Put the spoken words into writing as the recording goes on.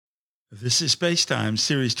This is Spacetime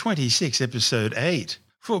Series 26, Episode 8,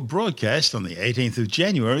 for broadcast on the 18th of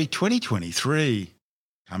January 2023.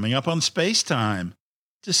 Coming up on Spacetime,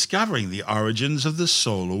 discovering the origins of the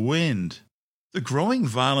solar wind, the growing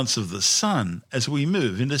violence of the Sun as we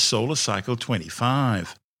move into Solar Cycle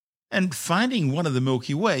 25, and finding one of the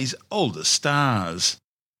Milky Way's oldest stars.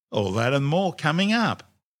 All that and more coming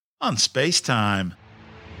up on Spacetime.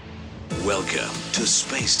 Welcome to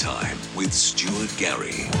Spacetime with Stuart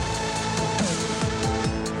Gary.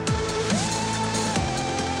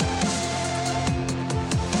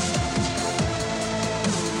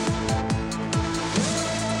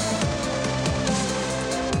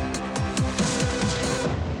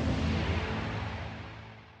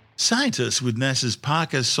 Scientists with NASA's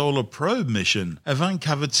Parker Solar Probe mission have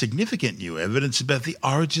uncovered significant new evidence about the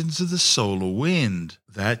origins of the solar wind,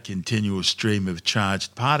 that continual stream of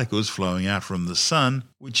charged particles flowing out from the Sun,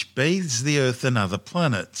 which bathes the Earth and other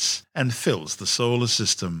planets, and fills the solar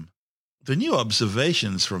system. The new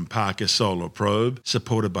observations from Parker Solar Probe,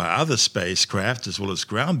 supported by other spacecraft as well as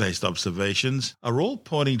ground-based observations, are all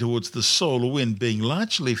pointing towards the solar wind being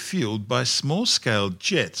largely fueled by small-scale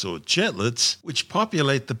jets or jetlets which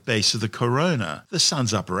populate the base of the corona, the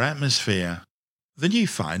Sun's upper atmosphere. The new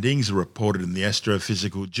findings are reported in the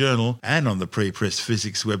Astrophysical Journal and on the pre-press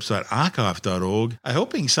physics website archive.org are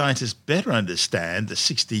helping scientists better understand the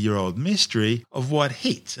 60-year-old mystery of what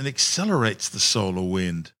heats and accelerates the solar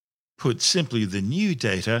wind. Put simply, the new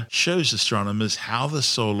data shows astronomers how the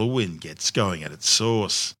solar wind gets going at its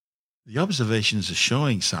source. The observations are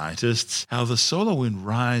showing scientists how the solar wind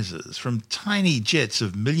rises from tiny jets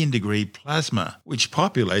of million-degree plasma which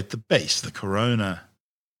populate the base of the corona.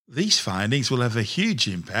 These findings will have a huge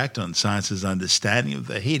impact on science's understanding of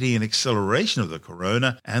the heating and acceleration of the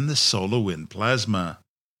corona and the solar wind plasma.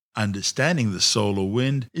 Understanding the solar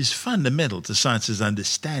wind is fundamental to science's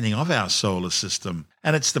understanding of our solar system,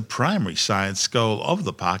 and it's the primary science goal of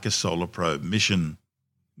the Parker Solar Probe mission.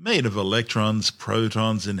 Made of electrons,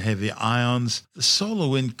 protons, and heavy ions, the solar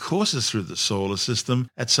wind courses through the solar system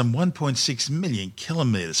at some 1.6 million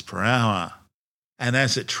kilometers per hour. And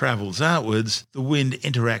as it travels outwards, the wind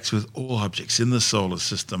interacts with all objects in the solar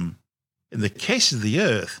system. In the case of the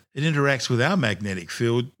Earth, it interacts with our magnetic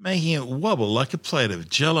field, making it wobble like a plate of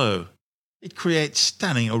jello. It creates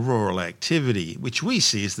stunning auroral activity, which we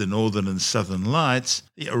see as the northern and southern lights,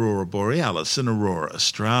 the aurora borealis and aurora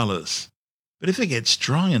australis. But if it gets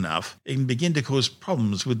strong enough, it can begin to cause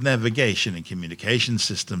problems with navigation and communication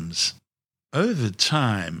systems. Over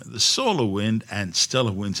time, the solar wind and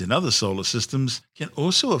stellar winds in other solar systems can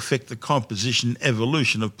also affect the composition and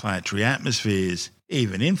evolution of planetary atmospheres,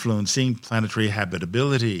 even influencing planetary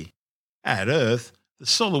habitability. At Earth, the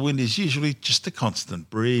solar wind is usually just a constant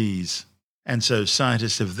breeze. And so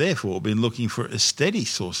scientists have therefore been looking for a steady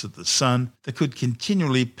source of the Sun that could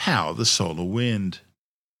continually power the solar wind.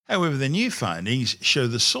 However, the new findings show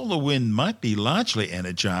the solar wind might be largely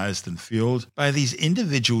energized and fueled by these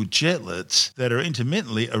individual jetlets that are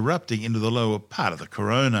intermittently erupting into the lower part of the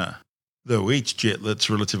corona. Though each jetlet's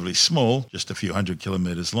relatively small, just a few hundred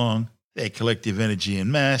kilometers long, their collective energy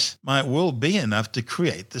and mass might well be enough to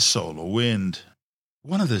create the solar wind.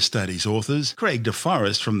 One of the study's authors, Craig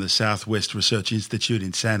DeForest from the Southwest Research Institute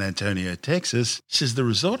in San Antonio, Texas, says the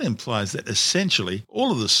result implies that essentially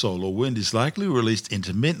all of the solar wind is likely released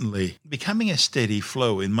intermittently, becoming a steady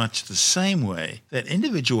flow in much the same way that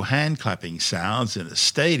individual hand-clapping sounds in a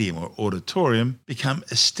stadium or auditorium become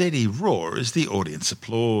a steady roar as the audience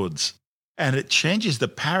applauds. And it changes the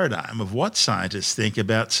paradigm of what scientists think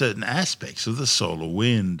about certain aspects of the solar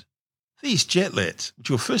wind. These jetlets,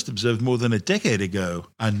 which were first observed more than a decade ago,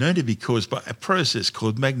 are known to be caused by a process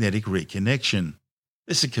called magnetic reconnection.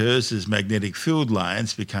 This occurs as magnetic field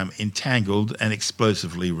lines become entangled and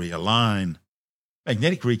explosively realign.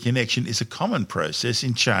 Magnetic reconnection is a common process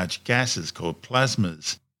in charged gases called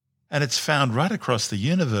plasmas, and it's found right across the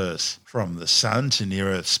universe, from the Sun to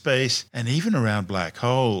near-Earth space and even around black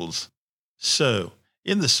holes. So,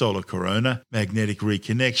 in the solar corona, magnetic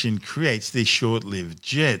reconnection creates these short-lived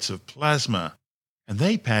jets of plasma, and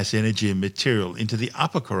they pass energy and material into the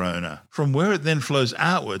upper corona, from where it then flows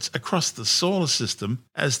outwards across the solar system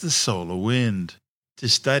as the solar wind. To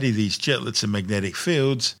study these jetlets and magnetic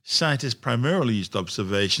fields, scientists primarily used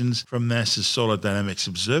observations from NASA's Solar Dynamics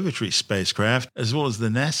Observatory spacecraft, as well as the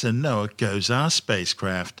NASA NOAA GOES-R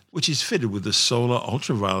spacecraft, which is fitted with a solar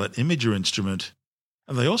ultraviolet imager instrument.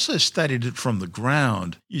 And they also studied it from the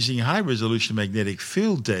ground, using high-resolution magnetic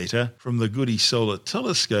field data from the Goody Solar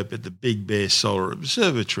Telescope at the Big Bear Solar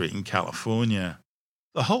Observatory in California.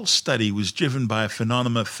 The whole study was driven by a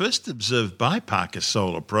phenomenon first observed by Parker's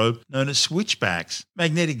solar probe known as switchbacks,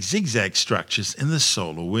 magnetic zigzag structures in the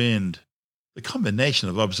solar wind. The combination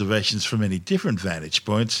of observations from many different vantage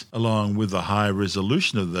points, along with the high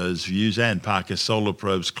resolution of those views and Parker's solar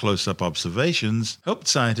probe's close-up observations, helped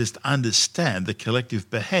scientists understand the collective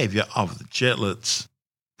behavior of the jetlets.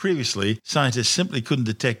 Previously, scientists simply couldn't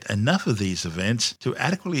detect enough of these events to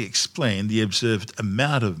adequately explain the observed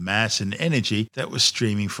amount of mass and energy that was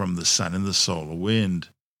streaming from the sun in the solar wind.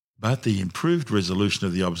 But the improved resolution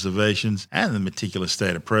of the observations and the meticulous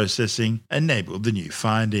data processing enabled the new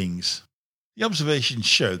findings. The observations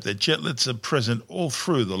showed that jetlets are present all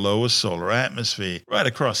through the lower solar atmosphere, right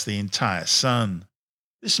across the entire sun.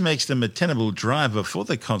 This makes them a tenable driver for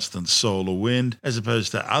the constant solar wind, as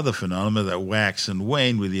opposed to other phenomena that wax and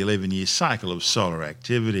wane with the 11-year cycle of solar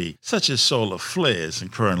activity, such as solar flares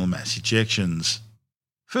and coronal mass ejections.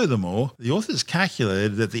 Furthermore, the authors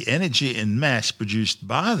calculated that the energy and mass produced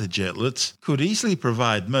by the jetlets could easily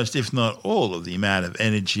provide most, if not all, of the amount of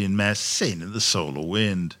energy and mass seen in the solar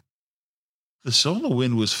wind. The solar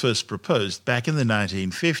wind was first proposed back in the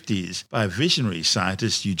 1950s by visionary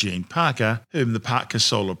scientist Eugene Parker, whom the Parker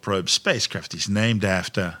Solar Probe spacecraft is named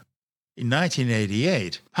after. In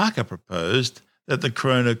 1988, Parker proposed that the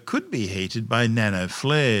corona could be heated by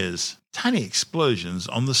nanoflares, tiny explosions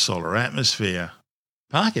on the solar atmosphere.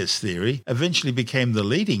 Parker's theory eventually became the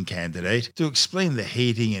leading candidate to explain the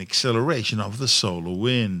heating and acceleration of the solar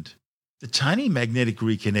wind. The tiny magnetic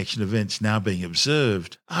reconnection events now being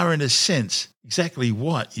observed are, in a sense, exactly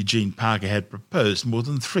what Eugene Parker had proposed more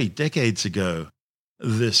than 3 decades ago.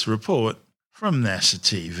 This report from NASA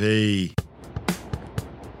TV.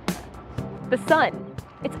 The sun.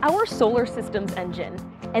 It's our solar system's engine,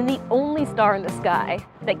 and the only star in the sky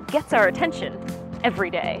that gets our attention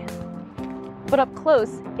every day. But up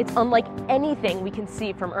close, it's unlike anything we can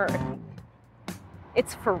see from Earth.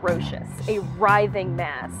 It's ferocious, a writhing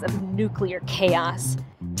mass of nuclear chaos,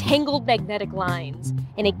 tangled magnetic lines,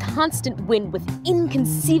 and a constant wind with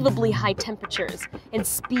inconceivably high temperatures and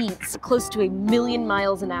speeds close to 1,000,000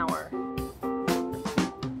 miles an hour.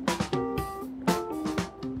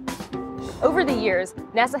 Over the years,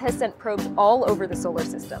 NASA has sent probes all over the solar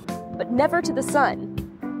system, but never to the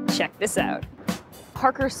sun. Check this out.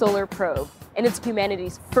 Parker Solar Probe, and it's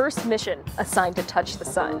humanity's first mission assigned to touch the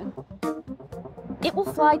sun. It will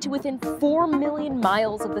fly to within 4 million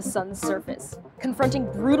miles of the sun's surface, confronting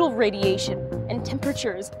brutal radiation and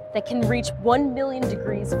temperatures that can reach 1 million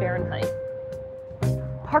degrees Fahrenheit.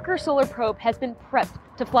 Parker Solar Probe has been prepped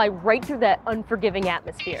to fly right through that unforgiving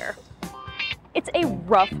atmosphere. It's a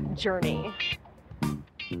rough journey.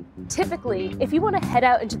 Typically, if you want to head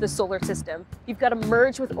out into the solar system, you've got to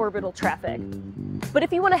merge with orbital traffic. But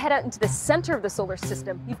if you want to head out into the center of the solar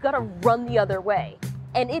system, you've got to run the other way.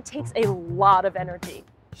 And it takes a lot of energy.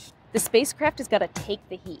 The spacecraft has got to take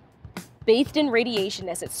the heat. Bathed in radiation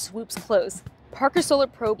as it swoops close, Parker Solar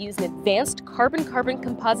Probe used an advanced carbon-carbon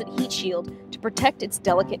composite heat shield to protect its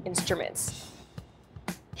delicate instruments.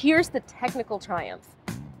 Here's the technical triumph.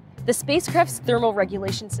 The spacecraft's thermal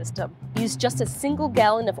regulation system used just a single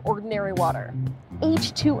gallon of ordinary water,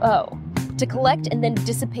 H2O, to collect and then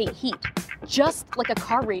dissipate heat, just like a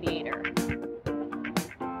car radiator.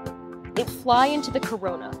 It fly into the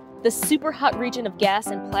corona, the super hot region of gas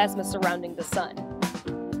and plasma surrounding the sun.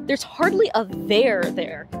 There's hardly a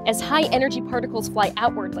there, as high energy particles fly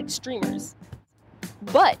outward like streamers.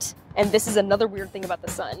 But, and this is another weird thing about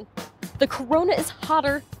the sun, the corona is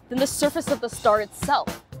hotter than the surface of the star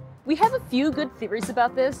itself. We have a few good theories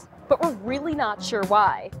about this, but we're really not sure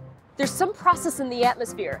why. There's some process in the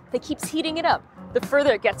atmosphere that keeps heating it up the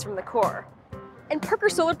further it gets from the core. And Parker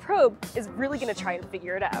Solar Probe is really going to try and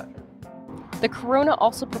figure it out. The corona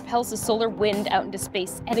also propels the solar wind out into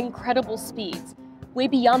space at incredible speeds, way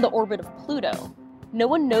beyond the orbit of Pluto. No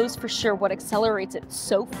one knows for sure what accelerates it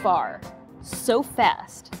so far, so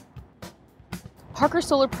fast. Parker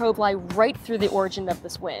Solar Probe fly right through the origin of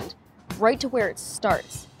this wind, right to where it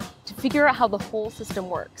starts, to figure out how the whole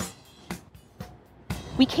system works.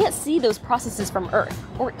 We can't see those processes from Earth,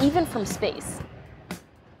 or even from space.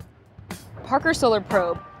 Parker Solar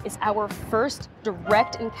Probe is our first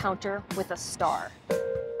direct encounter with a star.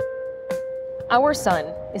 Our sun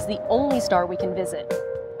is the only star we can visit,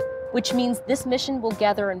 which means this mission will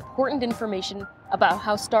gather important information about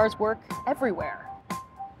how stars work everywhere.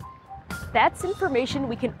 That's information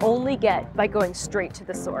we can only get by going straight to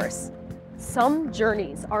the source. Some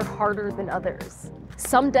journeys are harder than others.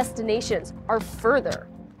 Some destinations are further,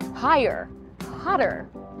 higher, hotter,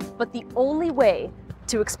 but the only way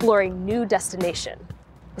to explore a new destination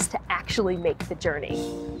is to actually make the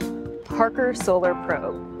journey. Parker Solar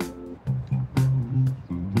Probe.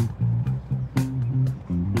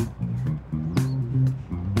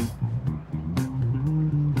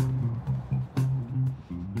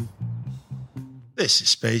 This is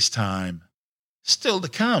Space Time. Still to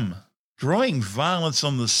come, growing violence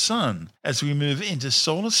on the Sun as we move into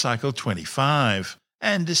Solar Cycle 25,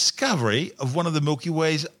 and discovery of one of the Milky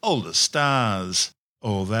Way's oldest stars.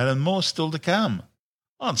 All that and more still to come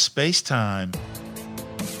on Space Time.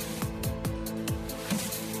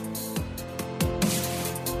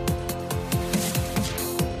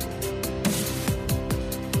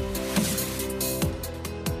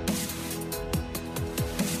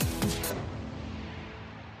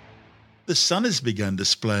 The Sun has begun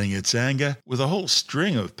displaying its anger with a whole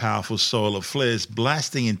string of powerful solar flares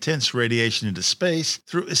blasting intense radiation into space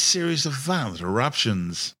through a series of violent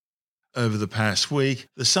eruptions. Over the past week,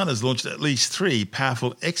 the Sun has launched at least 3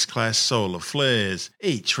 powerful X-class solar flares,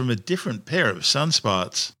 each from a different pair of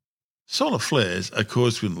sunspots. Solar flares are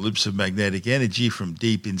caused when loops of magnetic energy from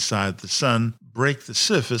deep inside the Sun break the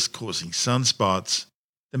surface, causing sunspots.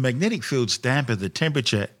 The magnetic fields dampen the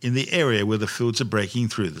temperature in the area where the fields are breaking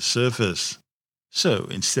through the surface. So,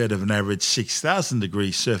 instead of an average 6,000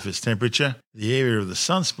 degrees surface temperature, the area of the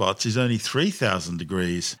sunspots is only 3,000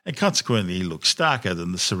 degrees and consequently looks darker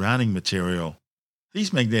than the surrounding material.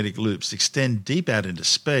 These magnetic loops extend deep out into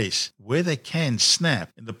space, where they can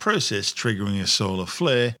snap, in the process triggering a solar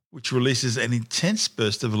flare, which releases an intense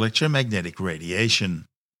burst of electromagnetic radiation.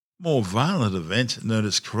 More violent events, known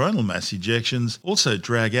as coronal mass ejections, also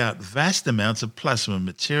drag out vast amounts of plasma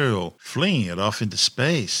material, flinging it off into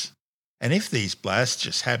space. And if these blasts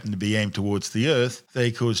just happen to be aimed towards the Earth,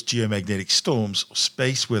 they cause geomagnetic storms or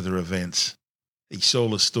space weather events. These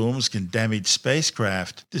solar storms can damage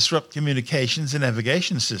spacecraft, disrupt communications and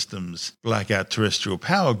navigation systems, black out terrestrial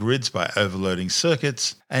power grids by overloading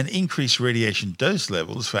circuits, and increase radiation dose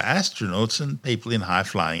levels for astronauts and people in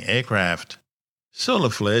high-flying aircraft. Solar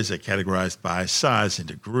flares are categorized by size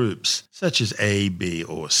into groups, such as A, B,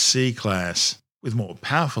 or C class, with more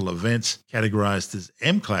powerful events categorized as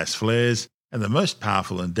M-class flares, and the most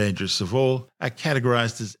powerful and dangerous of all are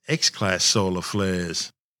categorized as X-class solar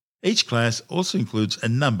flares. Each class also includes a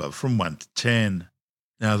number from 1 to 10.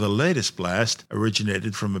 Now, the latest blast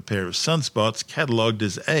originated from a pair of sunspots catalogued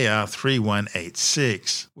as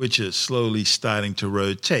AR3186, which are slowly starting to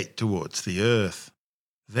rotate towards the Earth.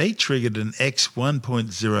 They triggered an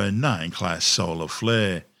X1.09 class solar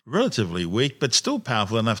flare, relatively weak but still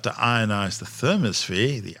powerful enough to ionize the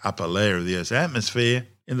thermosphere, the upper layer of the Earth's atmosphere,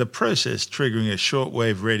 in the process triggering a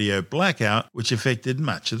shortwave radio blackout which affected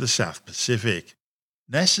much of the South Pacific.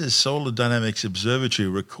 NASA's Solar Dynamics Observatory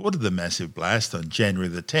recorded the massive blast on January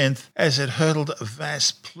the 10th as it hurtled a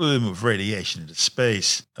vast plume of radiation into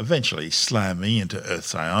space, eventually slamming into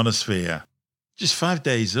Earth's ionosphere. Just 5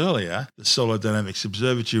 days earlier, the Solar Dynamics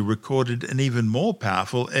Observatory recorded an even more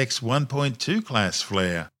powerful X1.2 class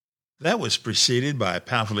flare. That was preceded by a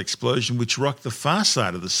powerful explosion which rocked the far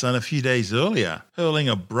side of the Sun a few days earlier, hurling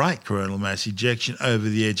a bright coronal mass ejection over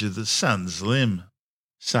the edge of the Sun's limb.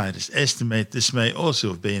 Scientists estimate this may also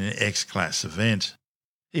have been an X-class event.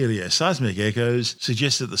 Helioseismic echoes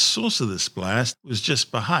suggest that the source of this blast was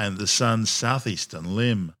just behind the Sun's southeastern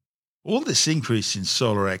limb. All this increase in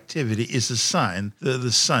solar activity is a sign that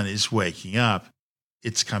the Sun is waking up.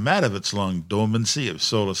 It's come out of its long dormancy of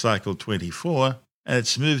Solar Cycle 24, and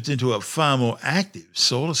it's moved into a far more active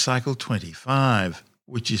Solar Cycle 25,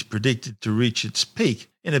 which is predicted to reach its peak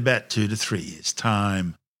in about 2 to 3 years'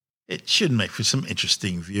 time. It should make for some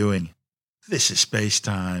interesting viewing. This is Space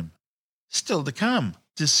Time. Still to come,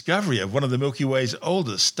 discovery of one of the Milky Way's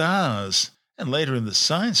oldest stars. And later in the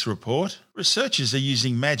science report, researchers are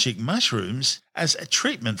using magic mushrooms as a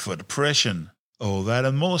treatment for depression. All that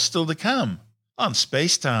and more still to come on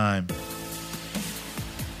Space Time.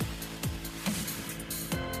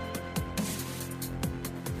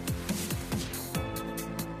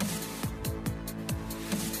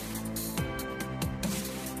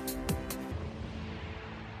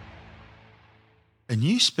 A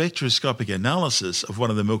new spectroscopic analysis of one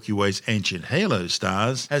of the Milky Way's ancient halo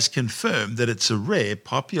stars has confirmed that it's a rare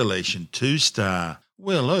population 2 star,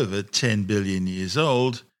 well over 10 billion years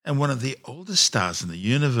old, and one of the oldest stars in the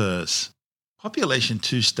universe. Population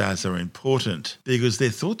 2 stars are important because they're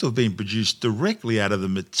thought to have been produced directly out of the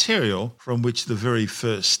material from which the very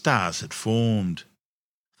first stars had formed.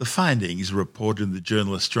 The findings, reported in the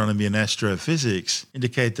journal Astronomy and Astrophysics,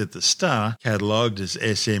 indicate that the star, catalogued as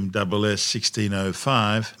SMSS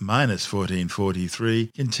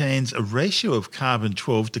 1605-1443, contains a ratio of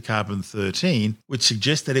carbon-12 to carbon-13, which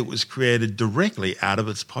suggests that it was created directly out of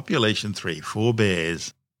its population 3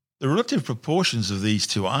 forebears. The relative proportions of these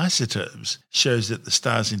two isotopes shows that the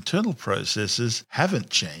star's internal processes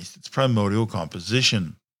haven't changed its primordial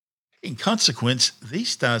composition. In consequence, these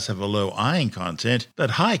stars have a low iron content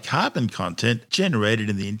but high carbon content generated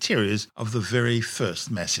in the interiors of the very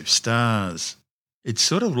first massive stars. It's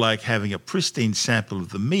sort of like having a pristine sample of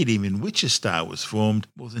the medium in which a star was formed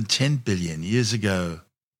more than 10 billion years ago.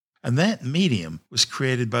 And that medium was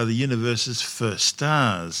created by the universe's first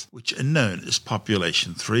stars, which are known as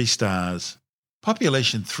population 3 stars.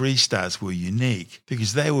 Population 3 stars were unique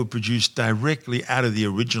because they were produced directly out of the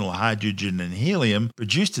original hydrogen and helium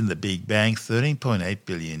produced in the Big Bang 13.8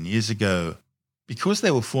 billion years ago. Because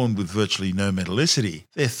they were formed with virtually no metallicity,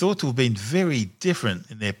 they're thought to have been very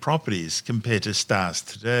different in their properties compared to stars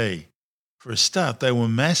today. For a start, they were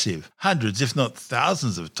massive, hundreds if not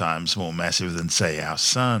thousands of times more massive than, say, our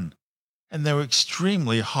Sun. And they were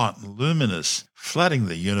extremely hot and luminous, flooding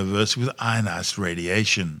the universe with ionized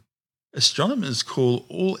radiation. Astronomers call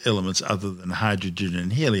all elements other than hydrogen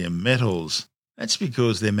and helium metals. That's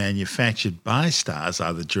because they're manufactured by stars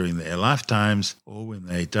either during their lifetimes or when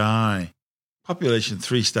they die. Population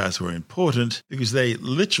 3 stars were important because they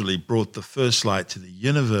literally brought the first light to the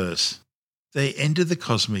universe. They ended the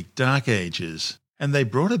cosmic dark ages, and they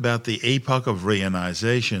brought about the epoch of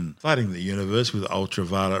reionization, flooding the universe with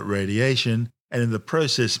ultraviolet radiation, and in the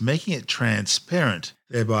process making it transparent,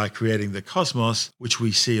 thereby creating the cosmos which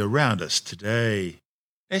we see around us today.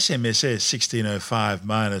 SMSS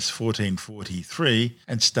 1605-1443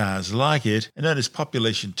 and stars like it are known as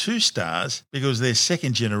Population 2 stars because they're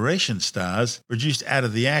second-generation stars produced out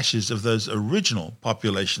of the ashes of those original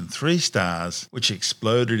Population 3 stars, which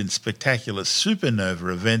exploded in spectacular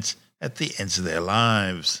supernova events at the ends of their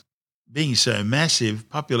lives. Being so massive,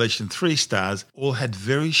 Population 3 stars all had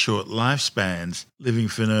very short lifespans, living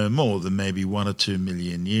for no more than maybe 1 or 2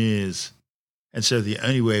 million years. And so the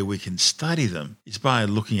only way we can study them is by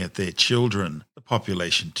looking at their children, the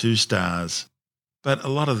Population 2 stars. But a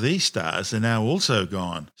lot of these stars are now also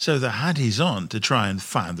gone, so the hunt is on to try and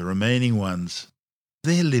find the remaining ones.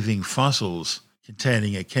 They're living fossils,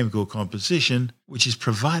 containing a chemical composition which is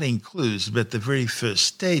providing clues about the very first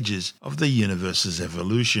stages of the universe's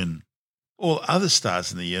evolution. All other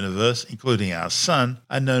stars in the universe, including our Sun,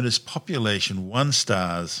 are known as Population 1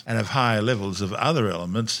 stars and have higher levels of other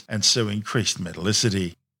elements and so increased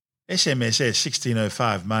metallicity. SMSS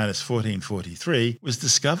 1605-1443 was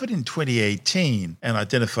discovered in 2018 and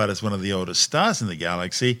identified as one of the oldest stars in the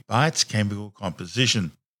galaxy by its chemical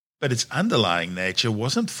composition, but its underlying nature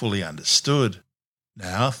wasn't fully understood.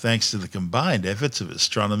 Now, thanks to the combined efforts of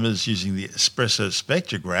astronomers using the Espresso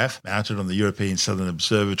spectrograph mounted on the European Southern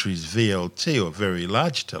Observatory's VLT or Very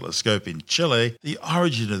Large Telescope in Chile, the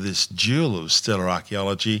origin of this jewel of stellar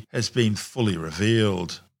archaeology has been fully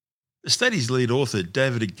revealed. The study's lead author,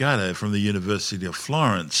 David Gatto from the University of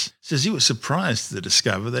Florence, says he was surprised to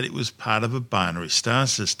discover that it was part of a binary star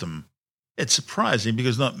system. It's surprising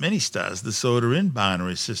because not many stars this sort are in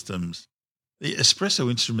binary systems. The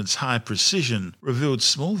Espresso instrument's high precision revealed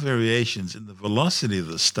small variations in the velocity of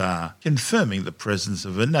the star, confirming the presence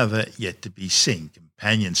of another yet-to-be-seen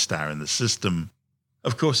companion star in the system.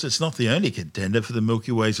 Of course, it's not the only contender for the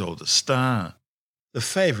Milky Way's oldest star. The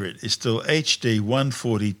favourite is still HD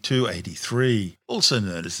 14283, also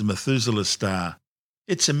known as the Methuselah star.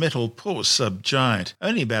 It's a metal-poor subgiant,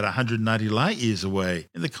 only about 190 light-years away,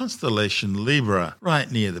 in the constellation Libra,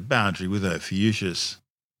 right near the boundary with Ophiuchus.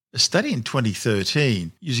 A study in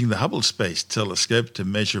 2013, using the Hubble Space Telescope to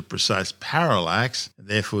measure precise parallax, and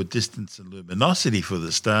therefore distance and luminosity for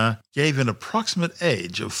the star, gave an approximate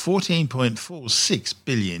age of 14.46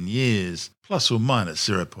 billion years, plus or minus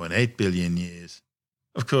 0.8 billion years.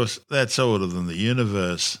 Of course, that's older than the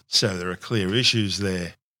universe, so there are clear issues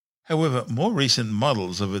there. However, more recent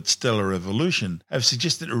models of its stellar evolution have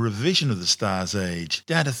suggested a revision of the star's age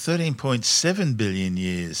down to 13.7 billion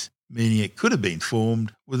years, meaning it could have been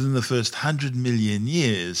formed within the first 100 million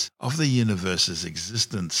years of the universe's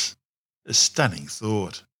existence. A stunning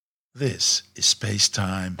thought. This is Space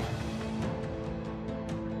Time.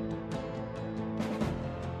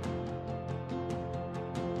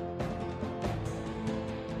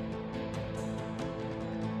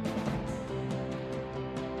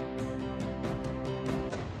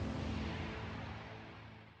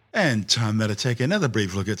 And time now to take another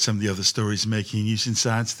brief look at some of the other stories making news in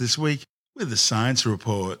science this week with the Science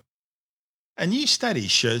Report. A new study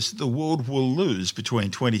shows that the world will lose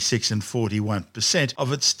between 26 and 41%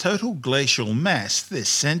 of its total glacial mass this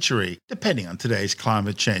century, depending on today's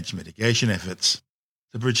climate change mitigation efforts.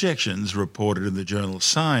 The projections reported in the journal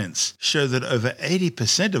Science show that over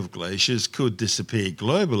 80% of glaciers could disappear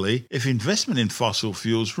globally if investment in fossil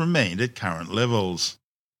fuels remained at current levels.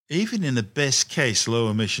 Even in a best-case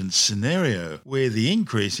low-emissions scenario, where the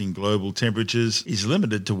increase in global temperatures is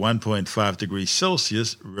limited to 1.5 degrees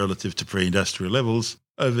Celsius relative to pre-industrial levels,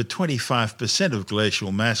 over 25% of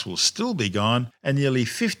glacial mass will still be gone, and nearly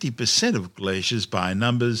 50% of glaciers by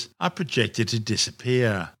numbers are projected to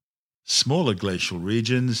disappear. Smaller glacial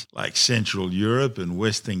regions, like Central Europe and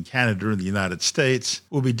Western Canada and the United States,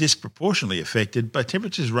 will be disproportionately affected by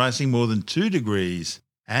temperatures rising more than 2 degrees.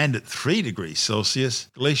 And at 3 degrees Celsius,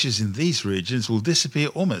 glaciers in these regions will disappear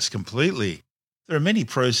almost completely. There are many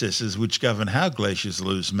processes which govern how glaciers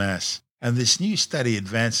lose mass, and this new study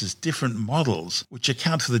advances different models which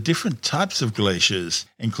account for the different types of glaciers,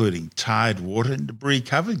 including tidewater and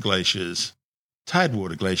debris-covered glaciers.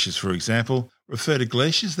 Tidewater glaciers, for example, refer to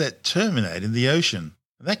glaciers that terminate in the ocean,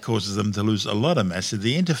 and that causes them to lose a lot of mass at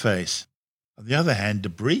the interface. On the other hand,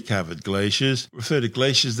 debris-covered glaciers refer to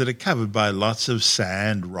glaciers that are covered by lots of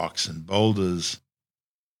sand, rocks, and boulders.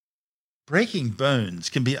 Breaking bones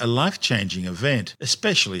can be a life-changing event,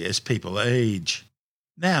 especially as people age.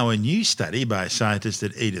 Now, a new study by scientists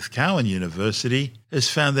at Edith Cowan University has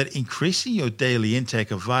found that increasing your daily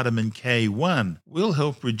intake of vitamin K1 will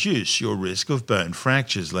help reduce your risk of bone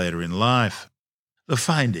fractures later in life. The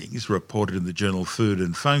findings, reported in the journal Food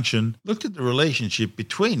and Function, looked at the relationship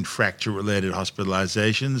between fracture-related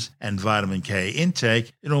hospitalizations and vitamin K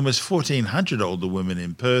intake in almost 1,400 older women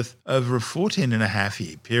in Perth over a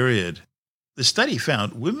 14-and-a-half-year period. The study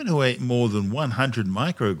found women who ate more than 100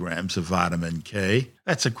 micrograms of vitamin K,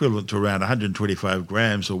 that's equivalent to around 125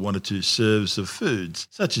 grams or 1 or 2 serves of foods,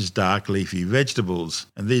 such as dark leafy vegetables,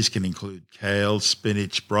 and these can include kale,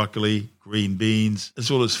 spinach, broccoli, green beans,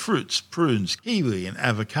 as well as fruits, prunes, kiwi and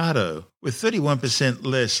avocado, were 31%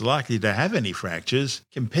 less likely to have any fractures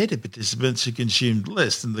compared to participants who consumed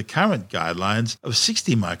less than the current guidelines of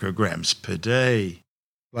 60 micrograms per day.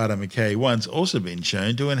 Vitamin K1's also been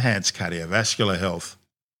shown to enhance cardiovascular health.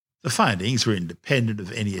 The findings were independent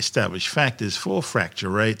of any established factors for fracture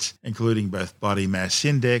rates, including both body mass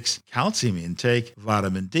index, calcium intake,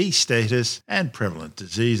 vitamin D status, and prevalent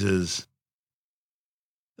diseases.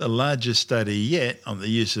 The largest study yet on the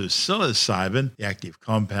use of psilocybin, the active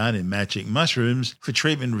compound in magic mushrooms, for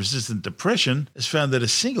treatment-resistant depression has found that a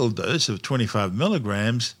single dose of 25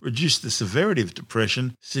 milligrams reduced the severity of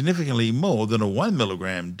depression significantly more than a 1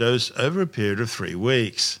 milligram dose over a period of 3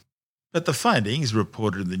 weeks. But the findings,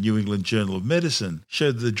 reported in the New England Journal of Medicine,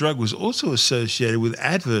 showed that the drug was also associated with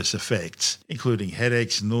adverse effects, including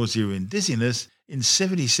headaches, nausea, and dizziness, in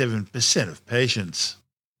 77% of patients.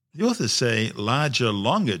 The authors say larger,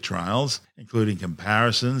 longer trials, including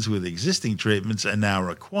comparisons with existing treatments, are now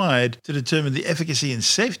required to determine the efficacy and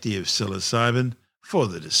safety of psilocybin for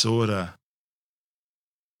the disorder.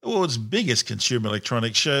 The world's biggest consumer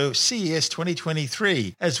electronics show, CES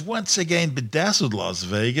 2023, has once again bedazzled Las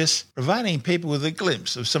Vegas, providing people with a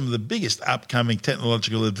glimpse of some of the biggest upcoming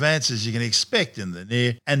technological advances you can expect in the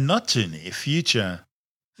near and not too near future.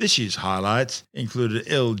 This year's highlights included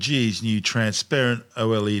LG's new transparent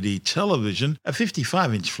OLED television, a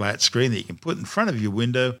 55-inch flat screen that you can put in front of your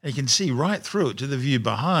window and you can see right through it to the view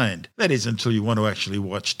behind. That is, until you want to actually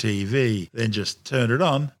watch TV. Then just turn it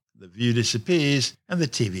on, the view disappears, and the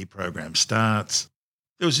TV program starts.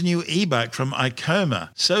 There was a new e-bike from Icoma,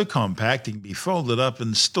 so compact it can be folded up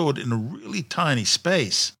and stored in a really tiny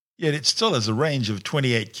space. Yet it still has a range of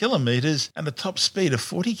 28 kilometres and a top speed of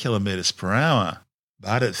 40 kilometres per hour.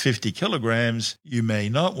 But at 50 kilograms, you may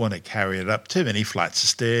not want to carry it up too many flights of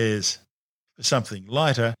stairs. For something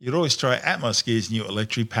lighter, you'd always try Atmosgear's new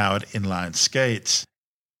electric-powered inline skates.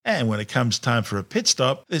 And when it comes time for a pit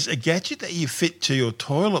stop, there's a gadget that you fit to your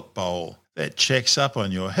toilet bowl that checks up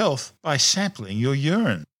on your health by sampling your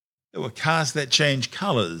urine. There were cars that change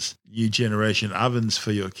colours, new generation ovens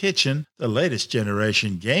for your kitchen, the latest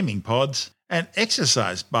generation gaming pods, and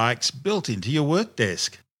exercise bikes built into your work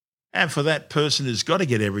desk. And for that person who's got to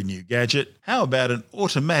get every new gadget, how about an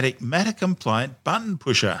automatic Matter-compliant button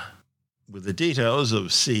pusher? With the details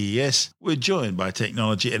of CES, we're joined by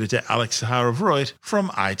technology editor Alex Zaharov-Reutt from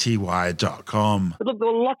ITWire.com. Look, there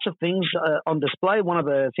were lots of things on display. One of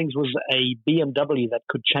the things was a BMW that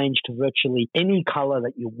could change to virtually any color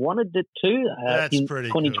that you wanted it to. That's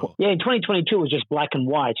pretty cool. Yeah, in 2022 it was just black and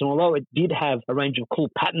white. And although it did have a range of cool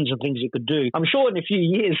patterns and things you could do, I'm sure in a few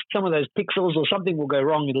years some of those pixels or something will go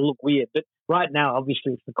wrong. It'll look weird. But right now,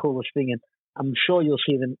 obviously, it's the coolest thing. And I'm sure you'll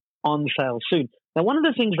see them on sale soon. Now, one of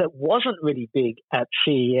the things that wasn't really big at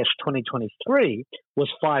CES 2023 was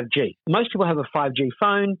 5G. Most people have a 5G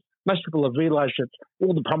phone. most people have realized that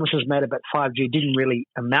all the promises made about 5G didn't really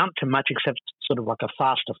amount to much except sort of like a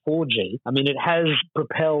faster 4G. I mean, it has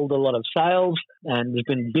propelled a lot of sales and there's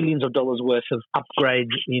been billions of dollars worth of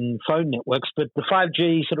upgrades in phone networks, but the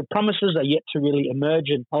 5G sort of promises are yet to really emerge,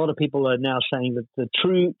 and a lot of people are now saying that the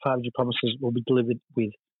true 5G promises will be delivered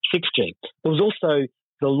with 6G. There was also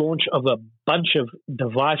the launch of a bunch of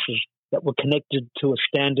devices that were connected to a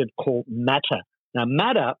standard called Matter. Now,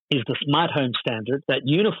 Matter is the smart home standard that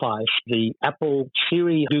unifies the Apple,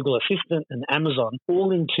 Siri, Google Assistant, and Amazon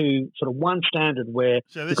all into sort of one standard where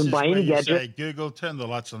you can buy any gadget. Say, Google, turn the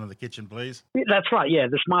lights on in the kitchen, please. That's right, yeah,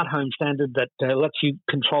 the smart home standard that lets you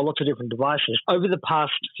control lots of different devices. Over the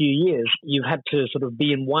past few years, you've had to sort of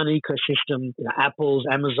be in one ecosystem, Apple's,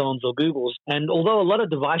 Amazon's, or Google's. And although a lot of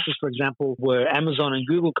devices, for example, were Amazon and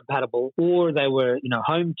Google compatible, or they were,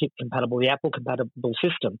 HomeKit compatible, the Apple compatible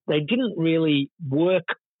system, they didn't really work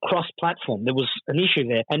cross-platform. There was an issue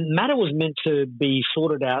there. And Matter was meant to be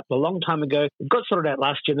sorted out a long time ago. It got sorted out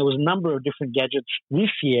last year, and there was a number of different gadgets this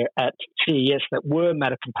year at CES that were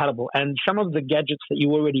Matter compatible. And some of the gadgets that you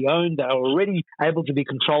already own that are already able to be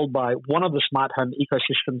controlled by one of the smart home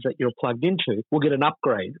ecosystems that you're plugged into will get an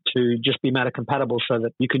upgrade to just be Matter compatible so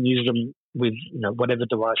that you can use them with whatever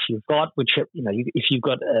device you've got, which if you've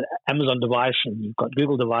got an Amazon device and you've got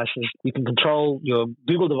Google devices, you can control your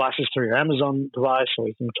Google devices through your Amazon device, or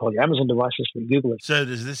you can control your Amazon devices through Google. So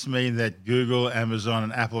does this mean that Google, Amazon,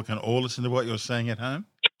 and Apple can all listen to what you're saying at home?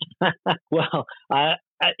 Well,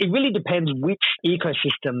 it really depends which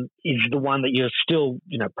ecosystem is the one that you're still,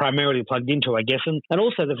 primarily plugged into, I guess. And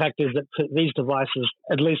also the fact is that for these devices,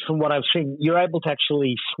 at least from what I've seen, you're able to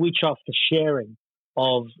actually switch off the sharing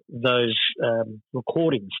of those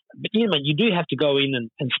recordings. But you do have to go in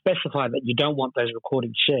and specify that you don't want those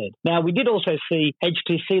recordings shared. Now, we did also see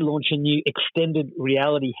HTC launch a new extended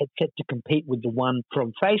reality headset to compete with the one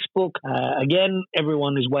from Facebook. Again,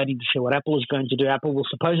 everyone is waiting to see what Apple is going to do. Apple will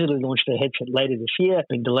supposedly launch their headset later this year. It's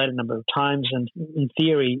been delayed a number of times, and in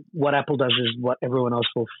theory, what Apple does is what everyone else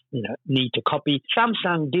will need to copy.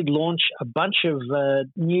 Samsung did launch a bunch of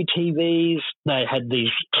new TVs. They had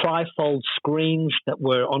these trifold screens that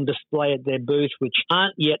were on display at their booth, which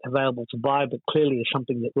aren't yet available to buy, but clearly is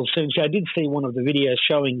something that we'll soon see. I did see one of the videos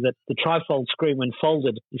showing that the trifold screen, when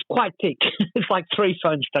folded, is quite thick. It's like 3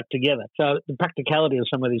 phones stuck together. So the practicality of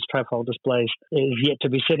some of these trifold displays is yet to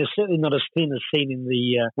be seen. It's certainly not as thin as seen in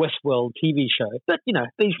the Westworld TV show. But,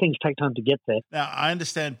 these things take time to get there. Now, I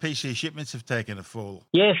understand PC shipments have taken a fall.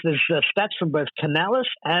 Yes, there's stats from both Canalys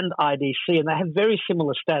and IDC, and they have very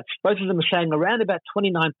similar stats. Both of them are saying around about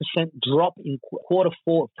 29% drop in quarter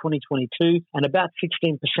 4 of 2022 and about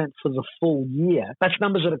 16% for the full year. That's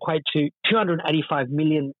numbers that equate to 285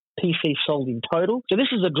 million PCs sold in total. So this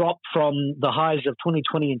is a drop from the highs of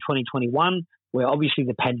 2020 and 2021, where obviously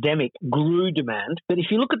the pandemic grew demand. But if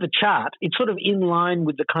you look at the chart, it's sort of in line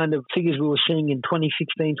with the kind of figures we were seeing in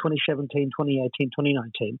 2016, 2017, 2018,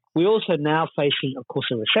 2019. We're also now facing, of course,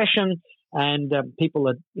 a recession, and people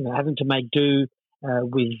are having to make do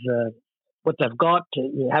with what they've got.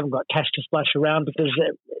 You haven't got cash to splash around because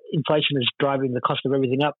inflation is driving the cost of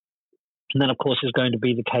everything up. And then, of course, is going to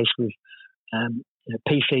be the case with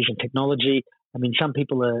PCs and technology. I mean, some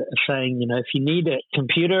people are saying, if you need a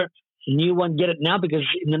computer, a new one, get it now, because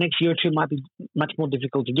in the next year or two it might be much more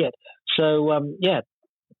difficult to get. So,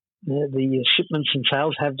 the shipments and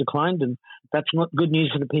sales have declined, and that's not good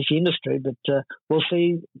news for the PC industry. But we'll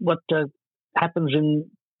see what happens in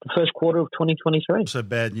the first quarter of 2023. Also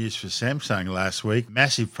bad news for Samsung last week.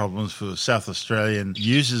 Massive problems for South Australian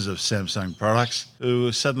users of Samsung products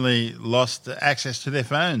who suddenly lost access to their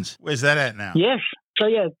phones. Where's that at now? Yes. So,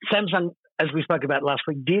 Samsung, as we spoke about last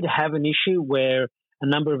week, did have an issue where a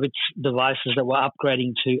number of its devices that were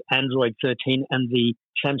upgrading to Android 13 and the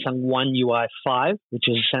Samsung One UI 5, which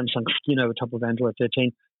is Samsung's skin over top of Android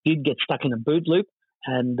 13, did get stuck in a boot loop.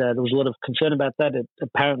 And there was a lot of concern about that. It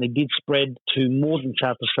apparently did spread to more than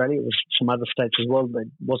South Australia. It was some other states as well, but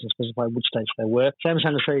it wasn't specified which states they were.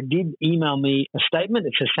 Samsung Australia did email me a statement.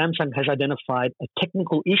 It says Samsung has identified a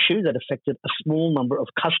technical issue that affected a small number of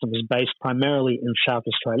customers based primarily in South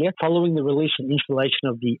Australia. Following the release and installation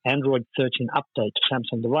of the Android 13 update to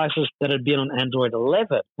Samsung devices that had been on Android 11,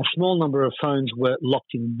 a small number of phones were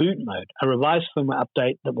locked in boot mode. A revised firmware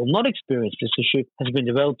update that will not experience this issue has been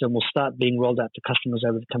developed and will start being rolled out to customers customers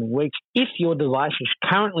over the coming weeks. If your device is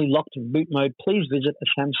currently locked in boot mode, please visit a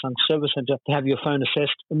Samsung service center to have your phone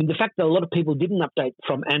assessed. I mean, the fact that a lot of people didn't update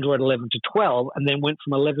from Android 11 to 12 and then went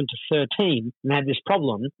from 11 to 13 and had this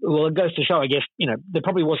problem, well, it goes to show, I guess, there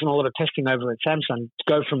probably wasn't a lot of testing over at Samsung to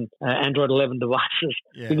go from Android 11 devices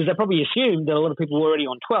because they probably assumed that a lot of people were already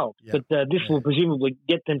on 12. Yeah. But this will presumably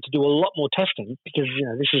get them to do a lot more testing because,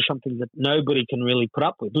 this is something that nobody can really put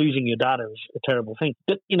up with. Losing your data is a terrible thing.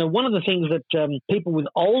 But, one of the things that people with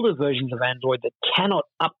older versions of Android that cannot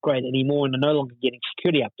upgrade anymore and are no longer getting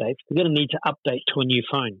security updates, they're going to need to update to a new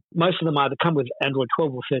phone. Most of them either come with Android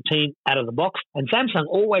 12 or 13 out of the box. And Samsung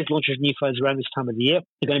always launches new phones around this time of the year.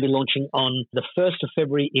 They're going to be launching on the 1st of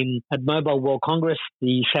February at Mobile World Congress,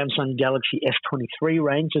 the Samsung Galaxy S23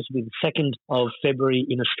 range. This will be the 2nd of February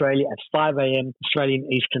in Australia at 5 a.m.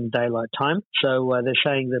 Australian Eastern Daylight Time. So they're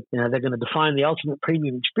saying that they're going to define the ultimate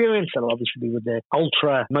premium experience. That'll obviously be with their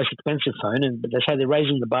ultra most expensive phone, but they say they're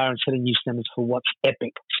raising the bar and setting new standards for what's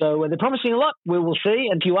epic. So they're promising a lot. We will see.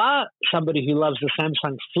 And if you are somebody who loves the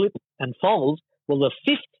Samsung Flip and Fold, well, the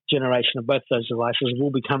 5th generation of both those devices will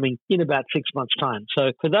be coming in about 6 months' time.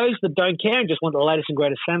 So for those that don't care and just want the latest and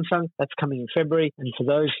greatest Samsung, that's coming in February. And for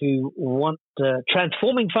those who want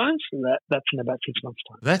transforming phones, that's in about 6 months'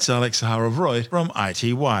 time. That's Alex Zaharov-Reutt from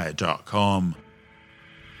ITWire.com.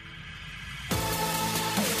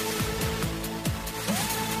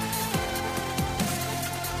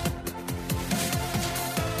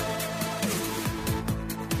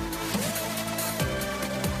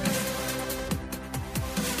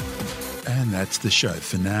 And that's the show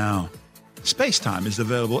for now. Spacetime is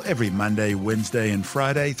available every Monday, Wednesday and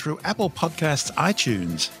Friday through Apple Podcasts,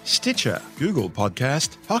 iTunes, Stitcher, Google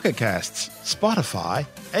Podcast, Pocket Casts, Spotify,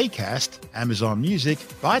 Acast, Amazon Music,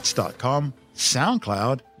 Bytes.com,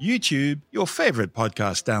 SoundCloud, YouTube, your favorite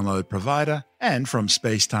podcast download provider, and from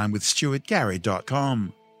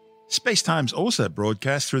spacetimewithstuartgary.com. Spacetime's also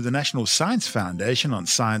broadcast through the National Science Foundation on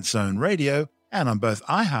Science Zone Radio and on both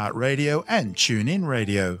iHeartRadio and TuneIn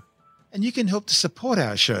Radio. And you can help to support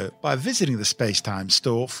our show by visiting the Spacetime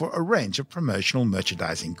store for a range of promotional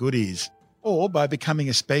merchandising goodies, or by becoming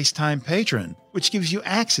a Spacetime patron, which gives you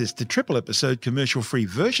access to triple-episode commercial-free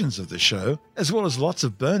versions of the show, as well as lots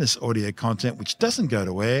of bonus audio content which doesn't go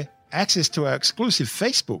to air, access to our exclusive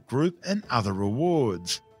Facebook group, and other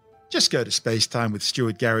rewards. Just go to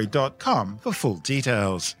spacetimewithstuartgary.com for full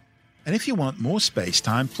details. And if you want more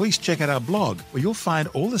Spacetime, please check out our blog, where you'll find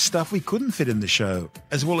all the stuff we couldn't fit in the show,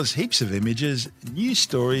 as well as heaps of images, news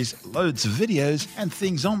stories, loads of videos, and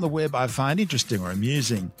things on the web I find interesting or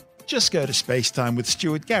amusing. Just go to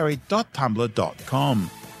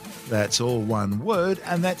spacetimewithstuartgary.tumblr.com. That's all one word,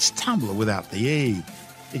 and that's Tumblr without the E.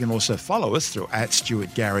 You can also follow us through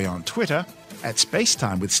 @StuartGary on Twitter,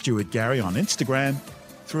 @SpaceTimeWithStuartGary on Instagram,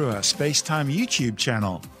 through our Spacetime YouTube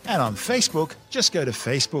channel, and on Facebook, just go to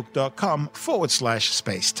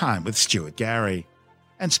facebook.com/Spacetime with Stuart Gary.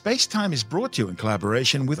 And Spacetime is brought to you in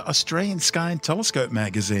collaboration with Australian Sky and Telescope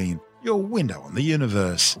magazine, your window on the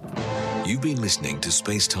universe. You've been listening to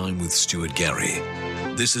Spacetime with Stuart Gary.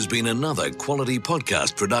 This has been another quality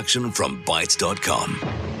podcast production from Bytes.com.